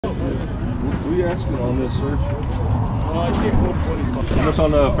What are you asking on this, sir? I think 125. How much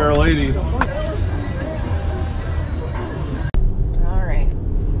on the Fair Lady? All right.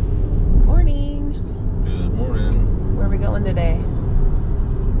 Morning. Good morning. Where are we going today?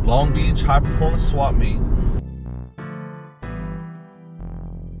 Long Beach High Performance Swap Meet.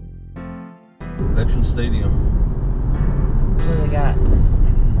 Veteran Stadium. What do they got?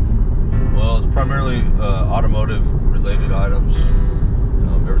 Well, it's primarily automotive related items.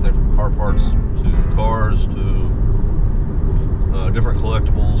 Everything from car parts to cars to different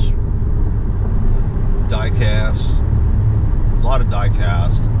collectibles, die casts, a lot of die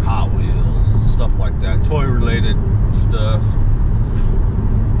cast, Hot Wheels, stuff like that, toy related stuff.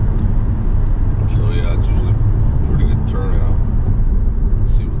 So yeah, it's usually a pretty good turnout.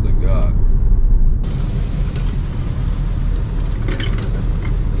 Let's see what they got.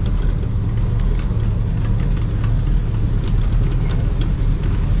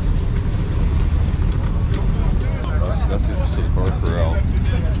 That's the interest of the car corral.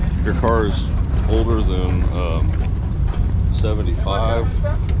 If your car is older than 75,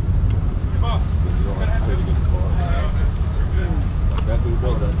 then you don't have to pay to get the car. That dude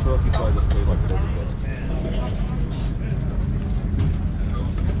built that truck, you probably just paid like $30.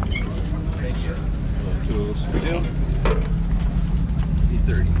 Thank you. Two of us. Two?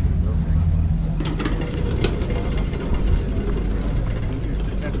 $30.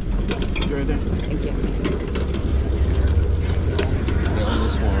 You right there? Thank you.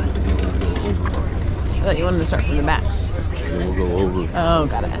 I thought you wanted to start from the back. Then we'll go over. Oh,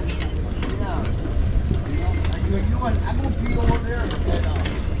 got it. You know what? I'm going to be over there.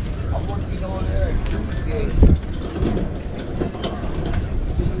 I want to be over there.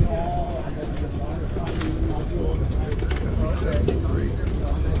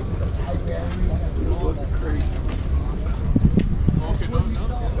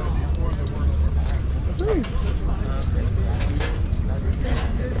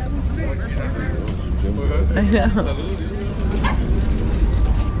 I know.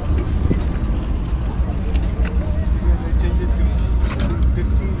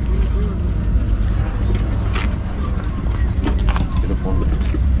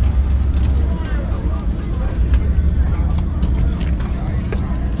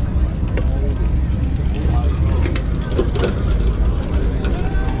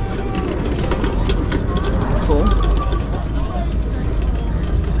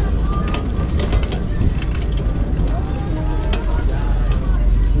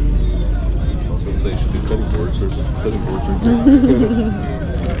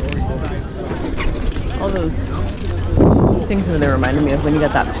 All those things when they reminded me of when you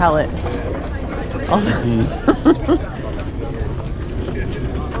got that pallet. All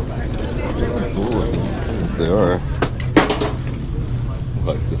They are.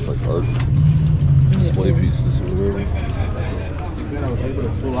 Like just like art display pieces or whatever.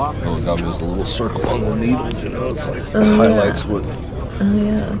 Oh, it got me just a little circle on the needle, you know, it's like highlights what. Oh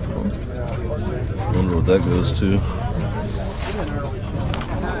yeah, that's cool. I wonder what that goes to.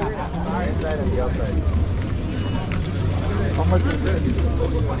 How much is this?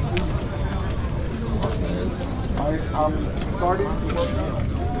 I'm starting to work on.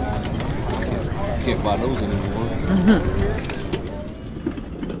 Can't buy those anymore.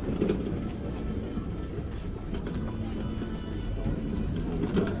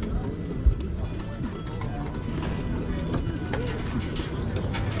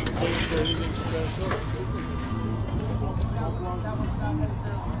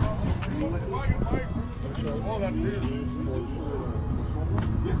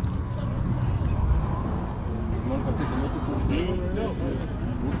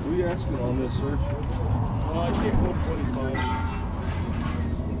 What are you asking on this, sir? I think 125.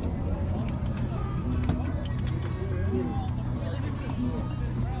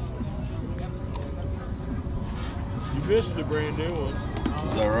 You missed the brand new one.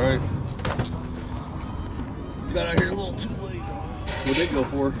 Is that right? Got out here a little too late. What'd they go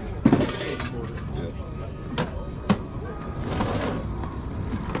for? Yeah.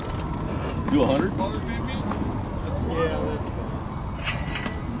 Do $100? Yeah, that's fine.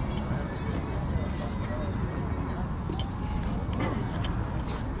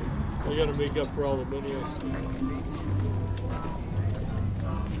 I gotta make up for all the videos.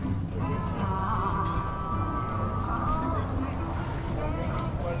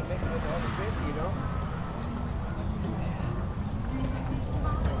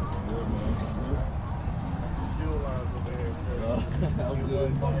 I'm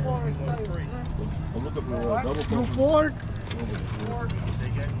good. I'm looking for double pumpers. Ford?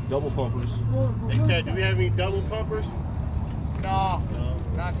 Double pumpers. Hey Ted, do we have any double pumpers? No,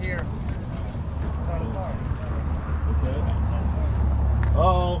 not here.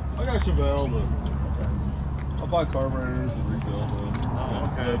 Chevelle, but I'll buy carburetors and rebuild them.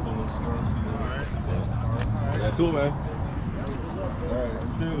 Okay. Yeah, cool, man. All right,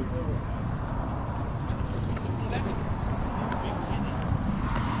 you too.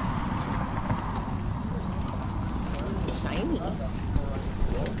 Shiny.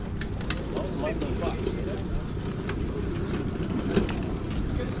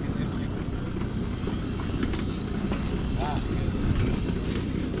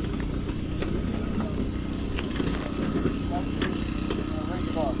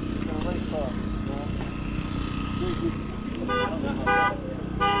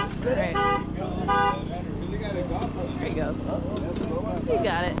 Alright. There he goes. You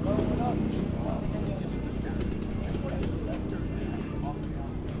got it.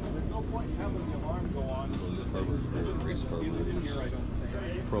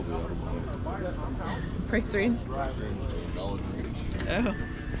 Probably out of Price range? knowledge range. Oh.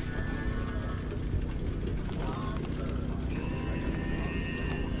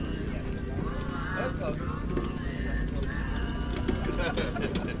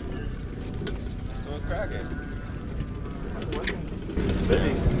 So it's cracking.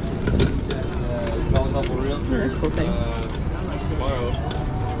 Big. Call a couple realtors Cool thing. tomorrow.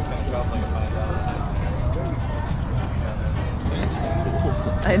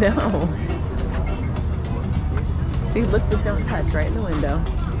 I know. See, look, the don't touch right in the window.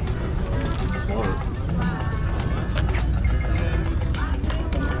 Smart.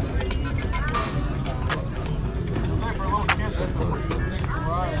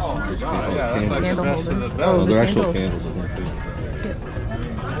 Yeah, that's like Candle the best of the holders. best. Oh, Oh, the they're actual candles. candles, I think.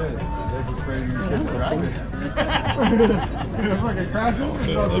 They're just afraid you Yeah, can't that's drive the it. If I can crash it,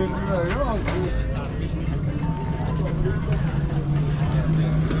 it's not good.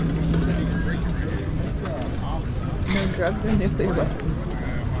 No drugs or nuclear weapons.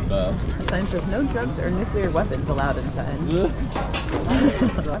 The sign says no drugs or nuclear weapons allowed inside.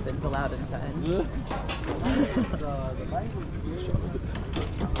 Weapons allowed inside. Did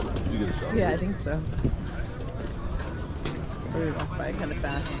you get a shot? Yeah, I think so. We walked by kind of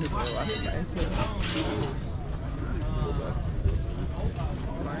fast and people were walking by too.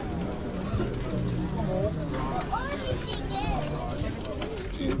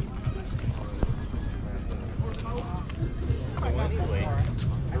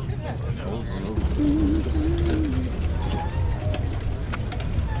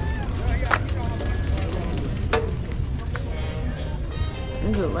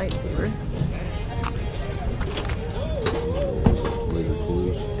 There's a lightsaber. Laser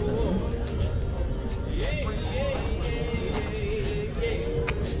clues.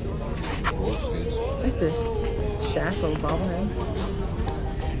 Like this shackle bobblehead.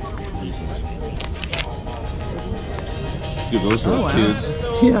 Dude, those are kids.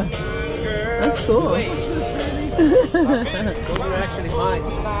 Yeah. That's cool. I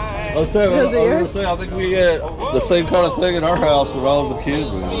was saying, Those are yours? gonna say, I think we had the same kind of thing in our house when I was a kid.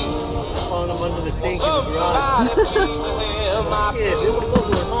 Man. Found them under the sink in the garage. Shit, they were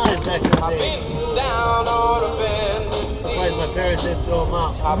mine back in the day. Surprised my parents didn't throw them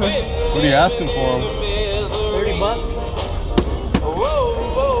out. What are you asking for them? $30?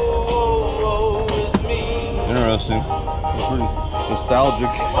 Interesting. Pretty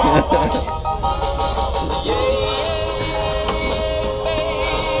nostalgic.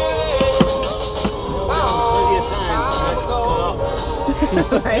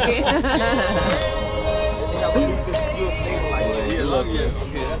 Right?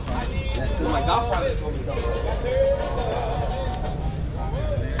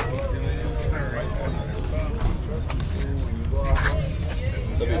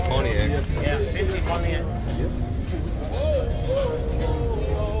 That'd be Pontiac. Yeah, 50 Pontiac.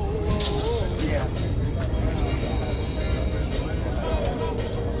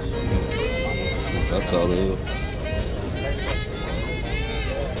 That's out of it.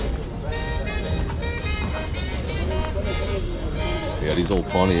 Yeah, these old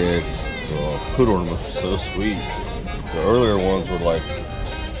Pontiac hood ornaments are so sweet. The earlier ones were like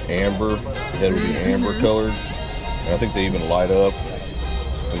amber. The head would be amber colored. And I think they even light up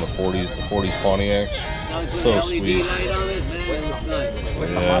in the 40s Pontiacs. So sweet. light on it, man. It's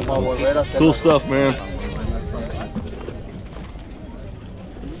nice. Yeah. Cool stuff, man.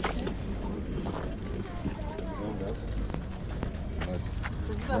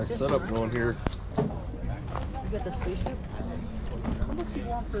 Nice setup going here. You got the spaceship? How much do you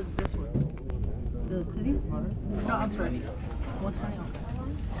want for this one? The city? No, I'm sorry. 120 off.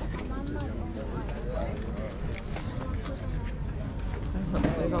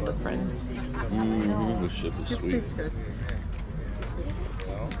 There's all the friends. Mm-hmm. This ship is sweet.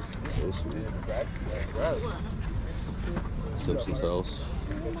 So sweet. Simpson's house.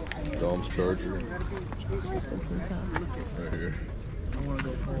 Dom's charger. Where's Simpson's house? Right here.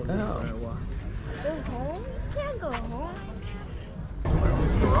 Oh. Can't go home.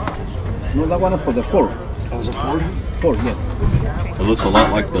 No, that one is for the Ford. That was a Ford? Ford, yeah. It looks a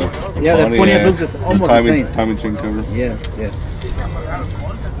lot like the Yeah, the Pontiac looks almost the same. Timing chain cover. Yeah, yeah.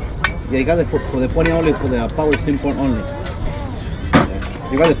 Yeah, you got it for the Pontiac only, for the power steam port only.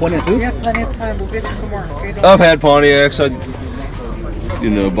 You got the Pontiac too? Yeah, plenty of time. We'll get you some more. Okay, I've had Pontiacs.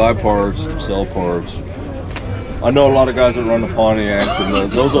 Buy parts, sell parts. I know a lot of guys that run the Pontiacs,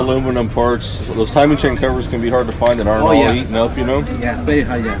 and those aluminum parts, those timing chain covers can be hard to find that aren't all eaten up, you know? Yeah, very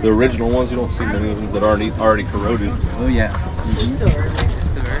high, yeah. The original ones, you don't see many of them that aren't already corroded. Oh, yeah.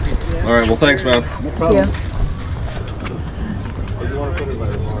 All right, well, thanks, man. No problem. Yeah.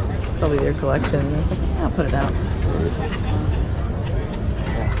 Probably their collection. I was like, yeah, I'll put it out.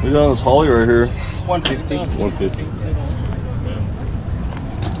 We got this Holly right here. 150. 150.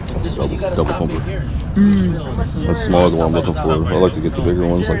 That's a double pumper. That's the smaller one I'm looking for. I like to get the bigger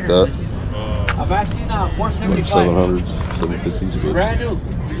ones like that. I'm asking now, Like 475. 700s, 750s. But Brand new.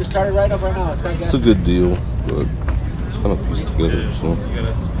 You just started right up right now. It's got gas. it's a good deal, but it's kind of pieced together. So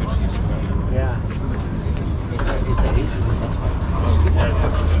Yeah. It's a Asian.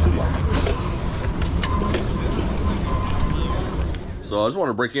 So I just want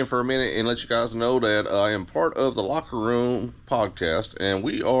to break in for a minute and let you guys know that I am part of the Locker Room podcast, and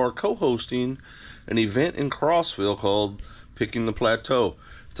we are co-hosting an event in Crossville called Pickin the Plateau.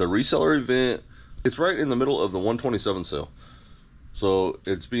 It's a reseller event. It's right in the middle of the 127 sale. So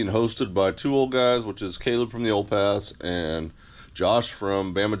it's being hosted by two old guys, which is Caleb from the Old Paths and Josh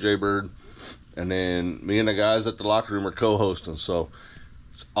from Bama Jaybird. And then me and the guys at the Locker Room are co-hosting. So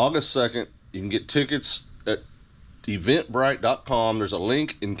it's August 2nd. You can get tickets at eventbrite.com. There's a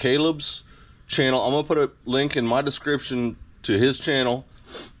link in Caleb's channel. I'm gonna put a link in my description to his channel,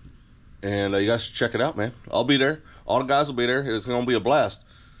 and you guys should check it out, man. I'll be there. All the guys will be there. It's gonna be a blast.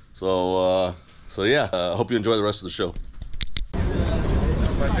 So yeah, I hope you enjoy the rest of the show.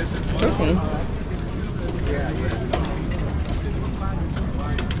 Okay.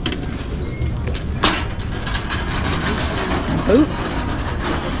 Oops.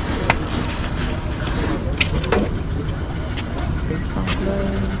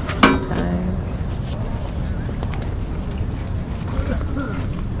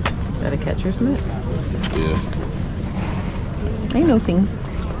 Is that a catcher's mitt? Yeah. I know things.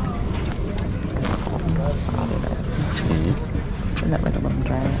 Is that like a little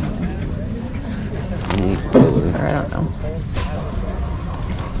dry? Or I don't know.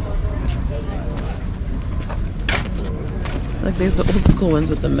 Like there's the old school ones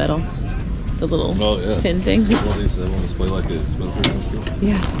with the metal, the little pin thing. Well, these ones display like a Spencer and stuff.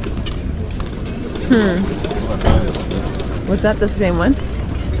 Yeah. What's that? The same one?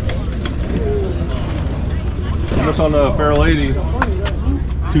 What's on the Fair Lady?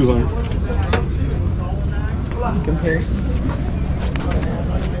 200. Comparison.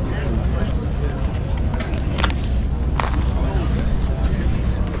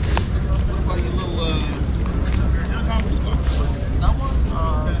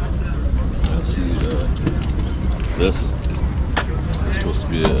 This is supposed to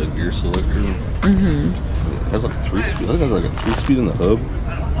be a gear selector. Mm-hmm. It has like a 3-speed. I think it has like a 3-speed in the hub.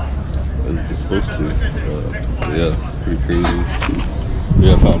 It's supposed to. Yeah, pretty crazy.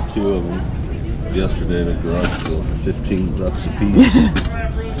 Yeah, I found 2 of them yesterday at a garage sale for $15 a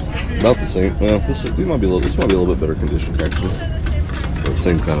piece. About the same. Well, this might be a little bit better condition actually. But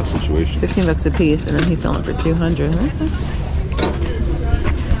same kind of situation. $15 a piece, and then he's selling it for $200.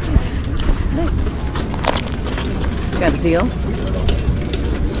 Okay. Got a deal?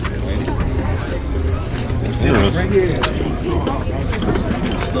 Interesting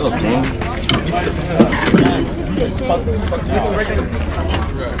stuff, man.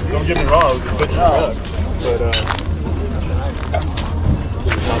 Don't get me wrong, I was a butcher truck, but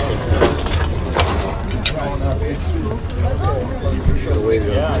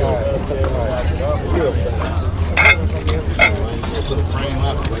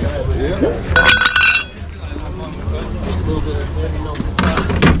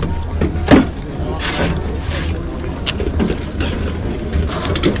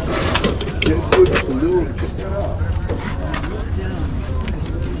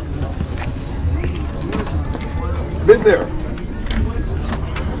Been there.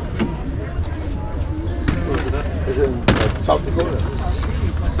 Is in South Dakota.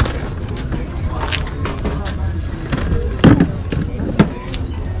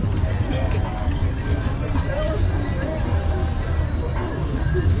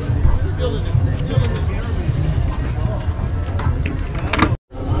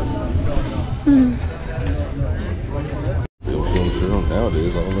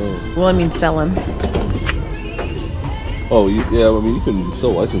 nowadays, I don't know. Well, I mean, sell them. Oh, yeah, I mean, you can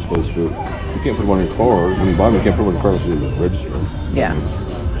sell license plates, but you can't put them on your car. When you buy them, you can't put them on your car unless you register them. Yeah.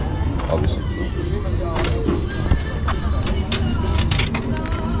 Obviously.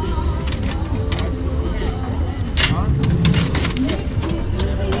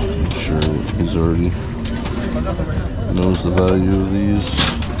 Sure, he's already knows the value of these.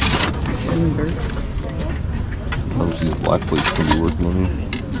 Obviously, these black plates can be worth money.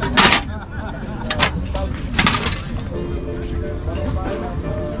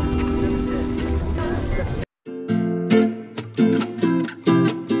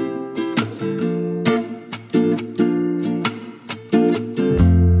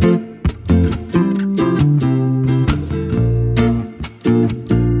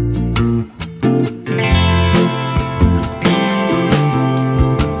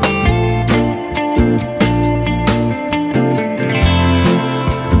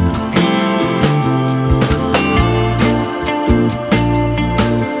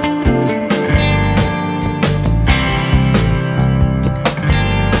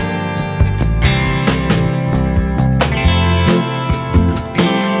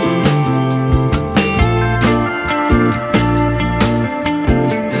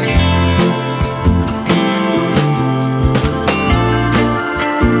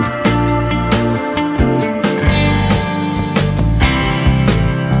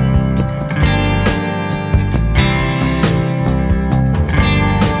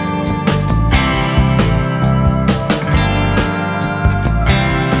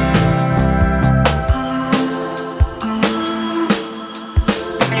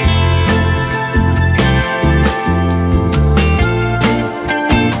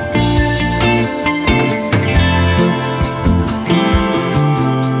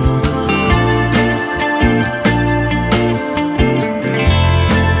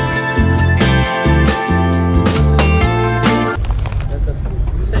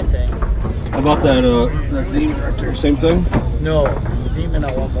 About that demon right there, same thing? No, the demon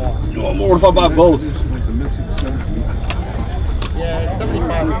I want more. You want more if I buy both? Yeah,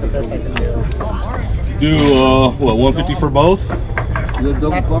 75 is the best I can do. Do, what, 150 for both?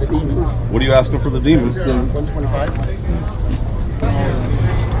 Not for the demon. What are you asking for the demon? 125.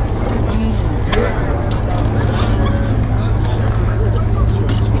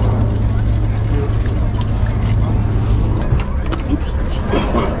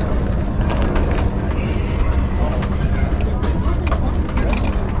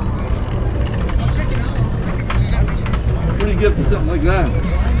 Get for something like that.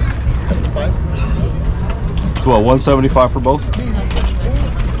 75. So, 175 for both?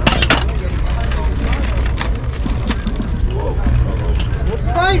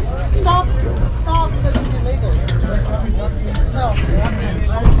 Guys, stop! Stop touching the Legos. No.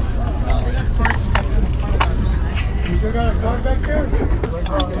 You got a car back there?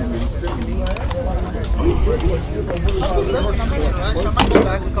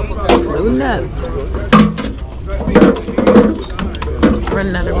 Loading up.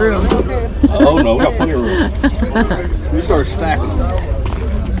 Running out of room. Oh no, we got plenty of room. We started stacking.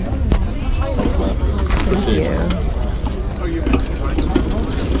 Thank you.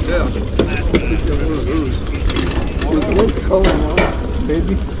 It's cold.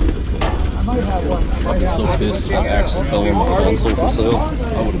 Baby. I'd be so pissed if that axle fell on my console for sale. I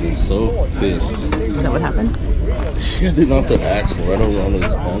would have been so pissed. Is that what happened? She did knock that axle right over onto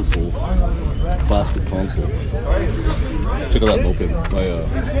this console. Plastic console. Check out that moped.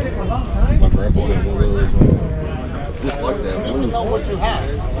 My grandpa had one of those. Just like that.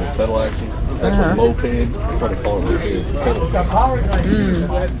 Pedal action. It's actually a moped. I try to call it moped. Pedal.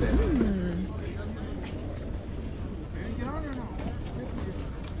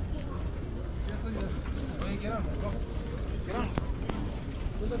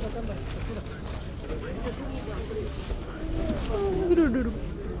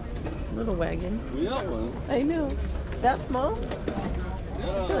 Little wagons. We got one. I know. That small? I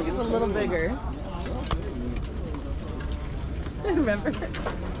feel like it's a little bigger. Remember?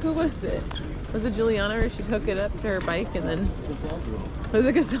 Who was it? Was it Juliana, or she'd hook it up to her bike and then... Was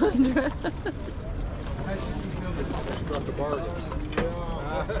it Cassandra? Got the bargain.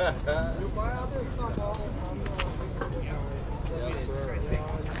 Yes, sir.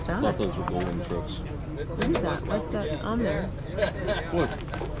 I thought those were golden trucks. What is that? What's that on there? What?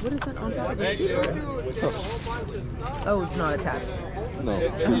 What is that on top of the sheet? Oh, it's not attached. No.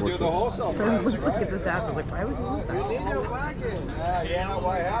 It looks like it's attached. I was like, why would you want that? Yeah, well,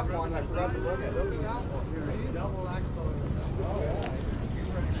 I have one. I forgot to look at it.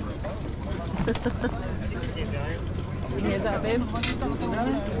 You hear that, babe?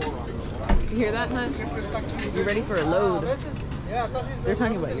 You hear that, hun? You ready for a load? They're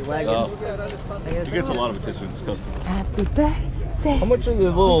talking about your wagon. It gets a lot of attention. It's custom. Happy birthday. How much are these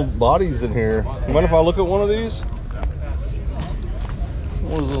little bodies in here? You mind if I look at one of these? I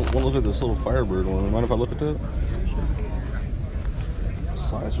want to look at this little Firebird one. You mind if I look at that? What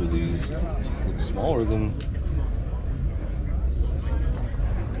size are these? Look smaller than.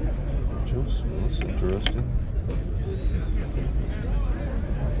 That's interesting.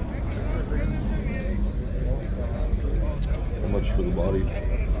 How much for the body?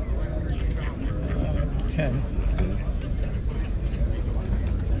 10.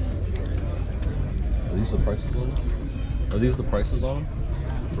 Are these the prices on them? Are these the prices on them?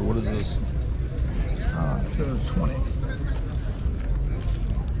 Or what is this? 20.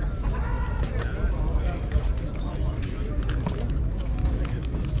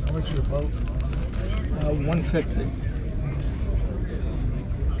 How much is the boat? 150.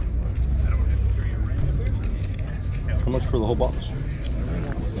 How much for the whole box?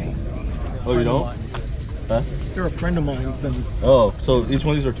 Oh, you don't? Huh? They're a friend of mine. Oh, so each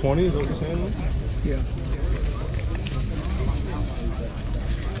one of these are 20? Is that what you're saying? Yeah.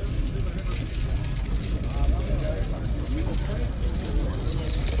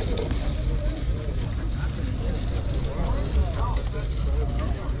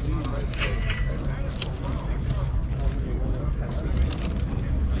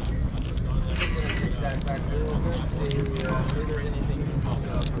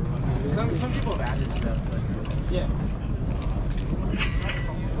 Some people have added stuff, but yeah.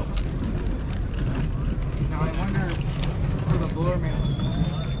 Now I wonder for the blower man,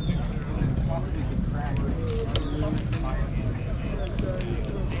 possibly could crack.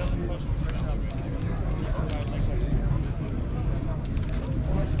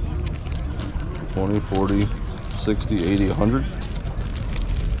 20, 40, 60, 80, 100.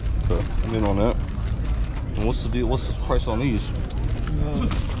 Okay, I'm in on that. And what's the deal? What's the price on these?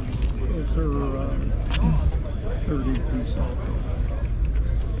 Those are 30 pieces.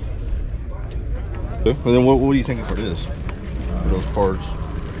 Okay. And then what are you thinking for this? For those parts?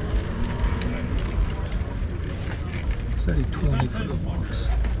 Say 20 for the box.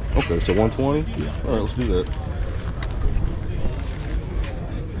 Okay, so 120? Yeah. All right, let's do that.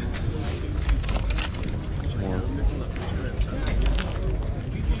 Some more.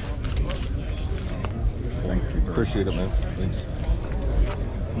 Thank you. Appreciate it, man. Thanks.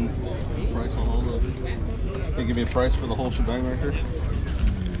 Price on all the. Can you give me a price for the whole shebang right there?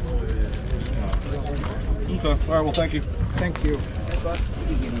 Okay. All right. Well, thank you. Thank you.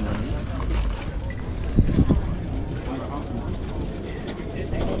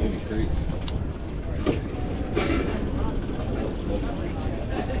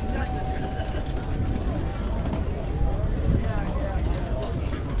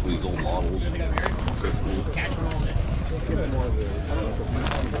 These old models.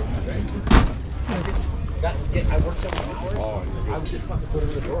 I worked on my hours. I was just about to put it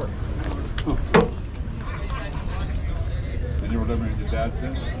in the door. Did you remember your dad's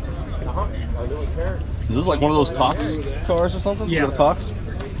thing? Our little parents. Is this like one of those Cox cars or something? Yeah. The Cox?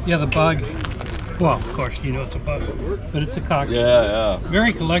 Yeah, the bug. Well, of course, you know it's a bug, but it's a Cox. Yeah, yeah.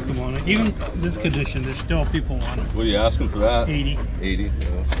 Very collectible on it. Even this condition, there's still people on it. What are you asking for that? 80. 80. Yeah.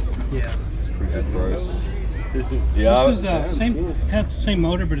 Yeah. Pretty good price. Yeah. This is same. Has the same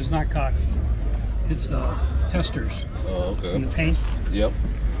motor, but it's not Cox. It's testers Oh, okay. and the paints. Yep.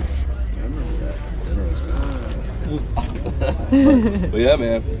 But yeah,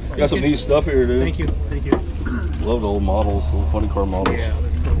 man. You got some neat stuff here, dude. Thank you. Thank you. Love the old models, old funny car models. Yeah.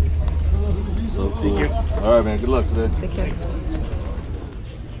 So cool. All right, man. Good luck today. Take care.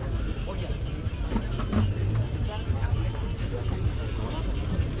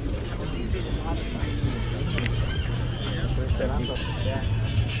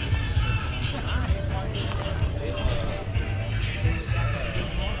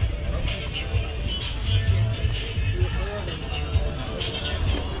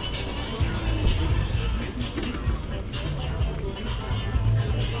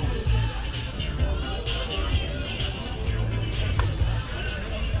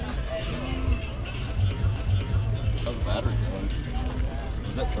 How's the battery going?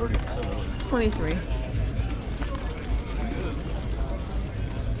 Is that 30%? 23.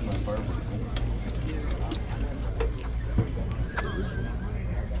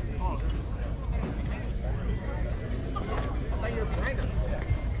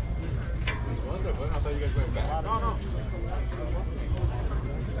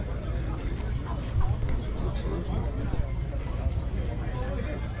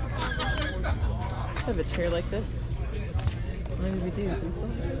 I have a chair like this. Maybe we do diesel.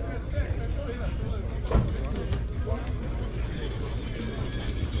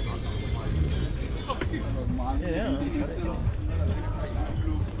 Yeah.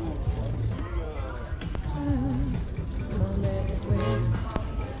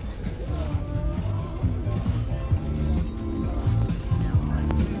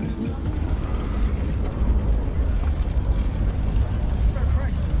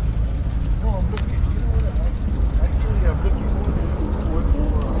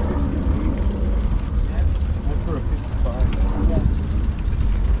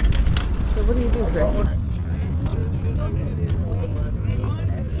 So what do you do, Chris?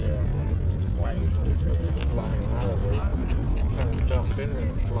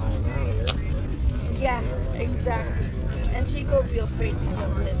 Yeah, exactly. And she gonna be afraid to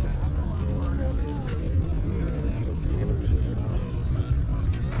jump in.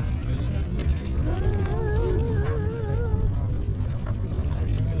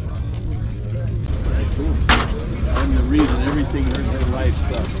 And the reason everything in her life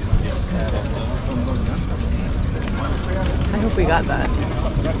stuff. I hope we got that.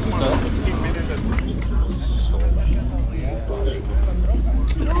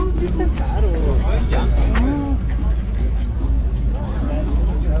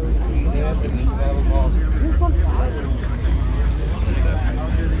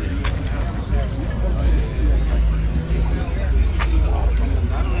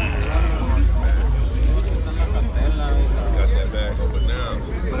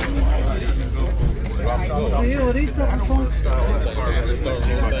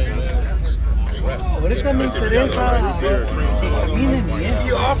 Ahorita me interesa.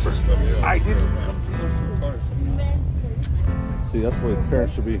 I didn't. See, that's the way the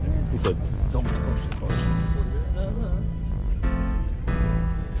parents should be. He said, don't be close to the car.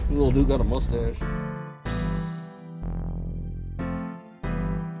 Little dude got a mustache.